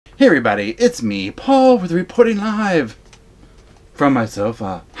Hey everybody, it's me, Paul, with Reporting Live from my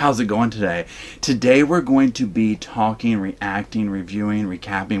sofa. How's it going today? Today we're going to be talking, reacting, reviewing,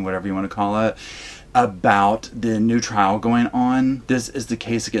 recapping, whatever you want to call it, about the new trial going on. This is the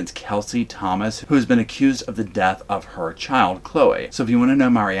case against Kelsie Thomas, who has been accused of the death of her child, Chloe. So if you want to know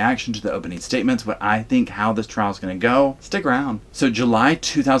my reaction to the opening statements, what I think, how this trial is going to go, stick around. So July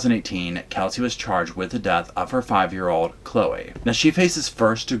 2018, Kelsie was charged with the death of her 5-year-old, Chloe. Now she faces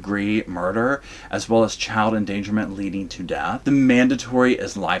first-degree murder, as well as child endangerment leading to death. The mandatory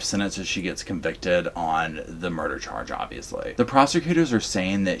is life sentence if she gets convicted on the murder charge, obviously. The prosecutors are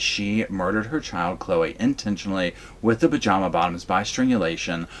saying that she murdered her child, Chloe, intentionally with the pajama bottoms by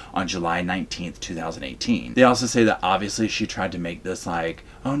strangulation on July 19th, 2018. They also say that obviously she tried to make this like,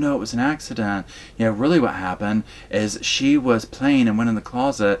 oh no, it was an accident. You know, really what happened is she was playing and went in the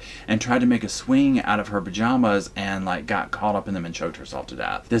closet and tried to make a swing out of her pajamas and like got caught up in them and choked herself to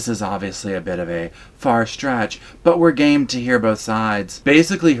death. This is obviously a bit of a far stretch, but we're game to hear both sides.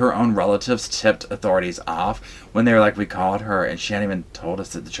 Basically, her own relatives tipped authorities off when they were like, we called her and she hadn't even told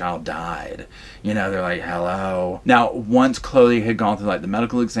us that the child died. You know, they're like, hello. Now, once Chloe had gone through like the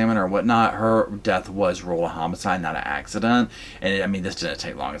medical examiner or whatnot, her death was ruled a homicide, not an accident. And I mean, this didn't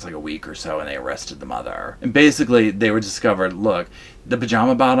take long. It's like a week or so, and they arrested the mother. And basically, they were discovered, look, the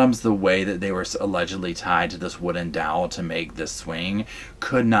pajama bottoms, the way that they were allegedly tied to this wooden dowel to make this swing,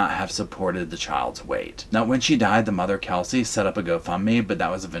 could not have supported the child's weight. Now, when she died, the mother, Kelsie, set up a GoFundMe, but that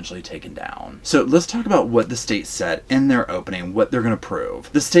was eventually taken down. So let's talk about what the state said in their opening, what they're going to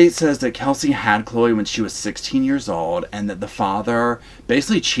prove. The state says that Kelsie had Chloe when she was 16 years old, and that the father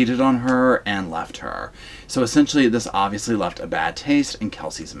basically cheated on her and left her. So essentially, this obviously left a bad taste in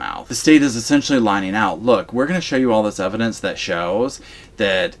Kelsie's mouth. The state is essentially lining out, look, we're going to show you all this evidence that shows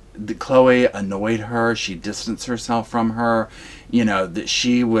that Chloe annoyed her, she distanced herself from her, you know, that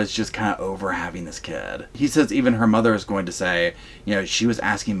she was just kind of over having this kid. He says even her mother is going to say, you know, she was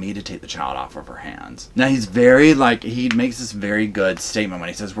asking me to take the child off of her hands. Now he's very, like, he makes this very good statement when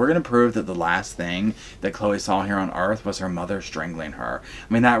he says, we're going to prove that the last thing that Chloe saw here on earth was her mother strangling her.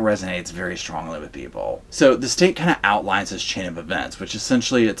 I mean, that resonates very strongly with people. So the state kind of outlines this chain of events, which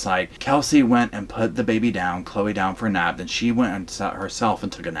essentially it's like Kelsie went and put the baby down, Chloe down for a nap, then she went and sat herself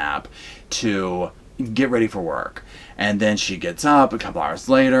and took a nap to get ready for work. And then she gets up a couple hours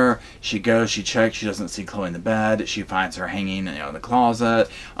later, she goes, she checks, she doesn't see Chloe in the bed, she finds her hanging, you know, in the closet.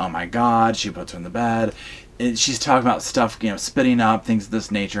 Oh my god, she puts her in the bed. And she's talking about stuff, you know, spitting up, things of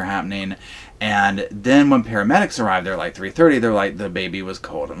this nature happening. And then when paramedics arrived, they're like 3:30, they're like, the baby was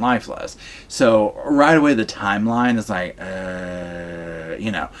cold and lifeless. So right away the timeline is like,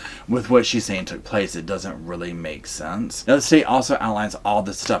 you know, with what she's saying took place, it doesn't really make sense. Now the state also outlines all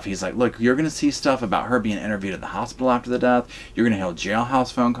this stuff. He's like, look, you're going to see stuff about her being interviewed at the hospital after the death. You're going to hear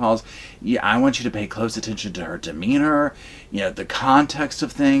jailhouse phone calls. Yeah, I want you to pay close attention to her demeanor, you know, the context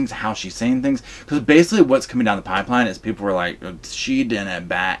of things, how she's saying things. Because basically what's coming down the pipeline is people were like, she didn't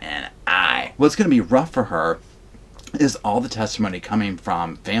bat an eye. What's going to be rough for her is all the testimony coming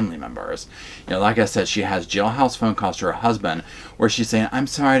from family members. You know, like I said, she has jailhouse phone calls to her husband where she's saying, I'm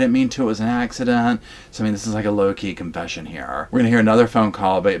sorry, I didn't mean to, it was an accident. So I mean, this is like a low-key confession here. We're gonna hear another phone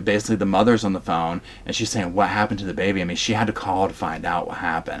call, but basically the mother's on the phone and she's saying, what happened to the baby? I mean, she had to call to find out what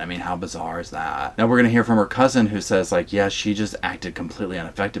happened. I mean, how bizarre is that? Now we're gonna hear from her cousin who says like, yes, she just acted completely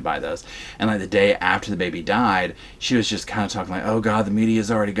unaffected by this. And like the day after the baby died, she was just kind of talking like, oh God, the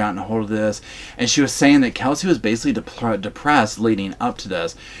media's already gotten a hold of this. And she was saying that Kelsie was basically depressed leading up to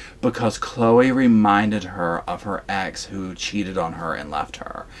this because Chloe reminded her of her ex who cheated on her and left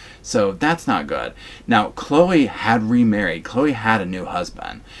her. So that's not good. Now, Chloe had remarried. Chloe had a new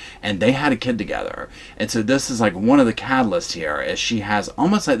husband, and they had a kid together. And so this is like one of the catalysts here is she has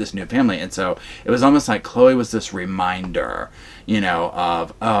almost like this new family. And so it was almost like Chloe was this reminder, you know,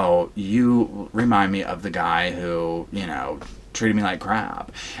 of, oh, you remind me of the guy who, you know, treated me like crap.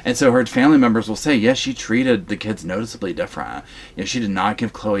 And so her family members will say, yes, she treated the kids noticeably different. You know, she did not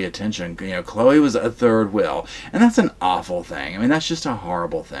give Chloe attention. You know, Chloe was a third wheel. And that's an awful thing. I mean, that's just a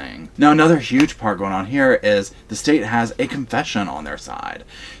horrible thing. Now, another huge part going on here is the state has a confession on their side.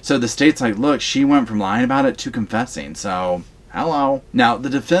 So the state's like, look, she went from lying about it to confessing. So hello. Now, the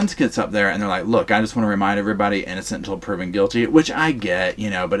defense gets up there and they're like, look, I just want to remind everybody innocent until proven guilty, which I get, you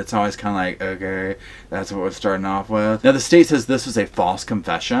know, but it's always kind of like, okay, that's what we're starting off with. Now, the state says this was a false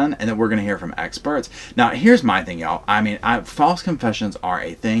confession and that we're going to hear from experts. Now, here's my thing, y'all. I mean, false confessions are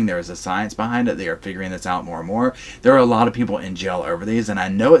a thing. There is a science behind it. They are figuring this out more and more. There are a lot of people in jail over these, and I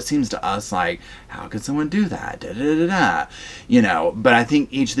know it seems to us like, how could someone do that? Da, da, da, da. You know, but I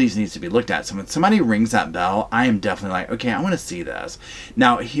think each of these needs to be looked at. So when somebody rings that bell, I am definitely like, okay, I want to see this.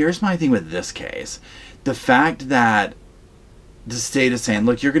 Now, here's my thing with this case. The fact that the state is saying,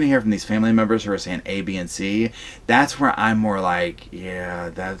 look, you're going to hear from these family members who are saying A, B, and C. That's where I'm more like, yeah,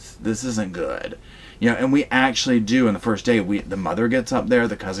 this isn't good. You know, and we actually do in the first day, the mother gets up there,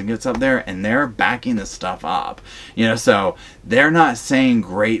 the cousin gets up there, and they're backing this stuff up. You know, so they're not saying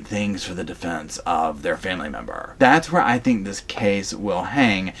great things for the defense of their family member. That's where I think this case will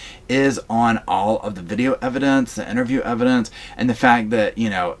hang, is on all of the video evidence, the interview evidence, and the fact that, you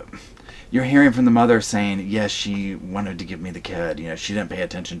know, you're hearing from the mother saying, yes, she wanted to give me the kid. You know, she didn't pay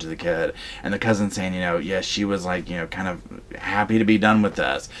attention to the kid. And the cousin saying, you know, yes, she was like, you know, kind of happy to be done with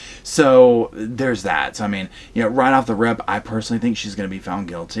this. So there's that. So, I mean, you know, right off the rip, I personally think she's going to be found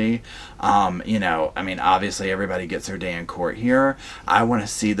guilty. You know, I mean, obviously everybody gets their day in court here. I want to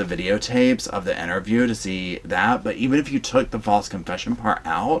see the videotapes of the interview to see that. But even if you took the false confession part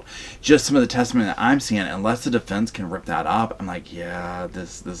out, just some of the testimony that I'm seeing, unless the defense can rip that up, I'm like, yeah,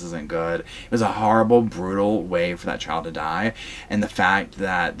 this isn't good. It was a horrible, brutal way for that child to die. And the fact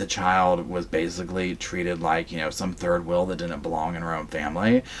that the child was basically treated like, you know, some third wheel that didn't belong in her own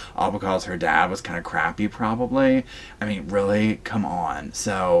family, all because her dad was kind of crappy, probably. I mean, really? Come on.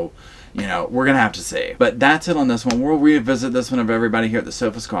 So, you know, we're going to have to see. But that's it on this one. We'll revisit this one if everybody here at the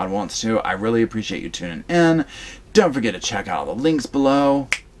Sofa Squad wants to. I really appreciate you tuning in. Don't forget to check out all the links below.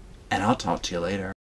 And I'll talk to you later.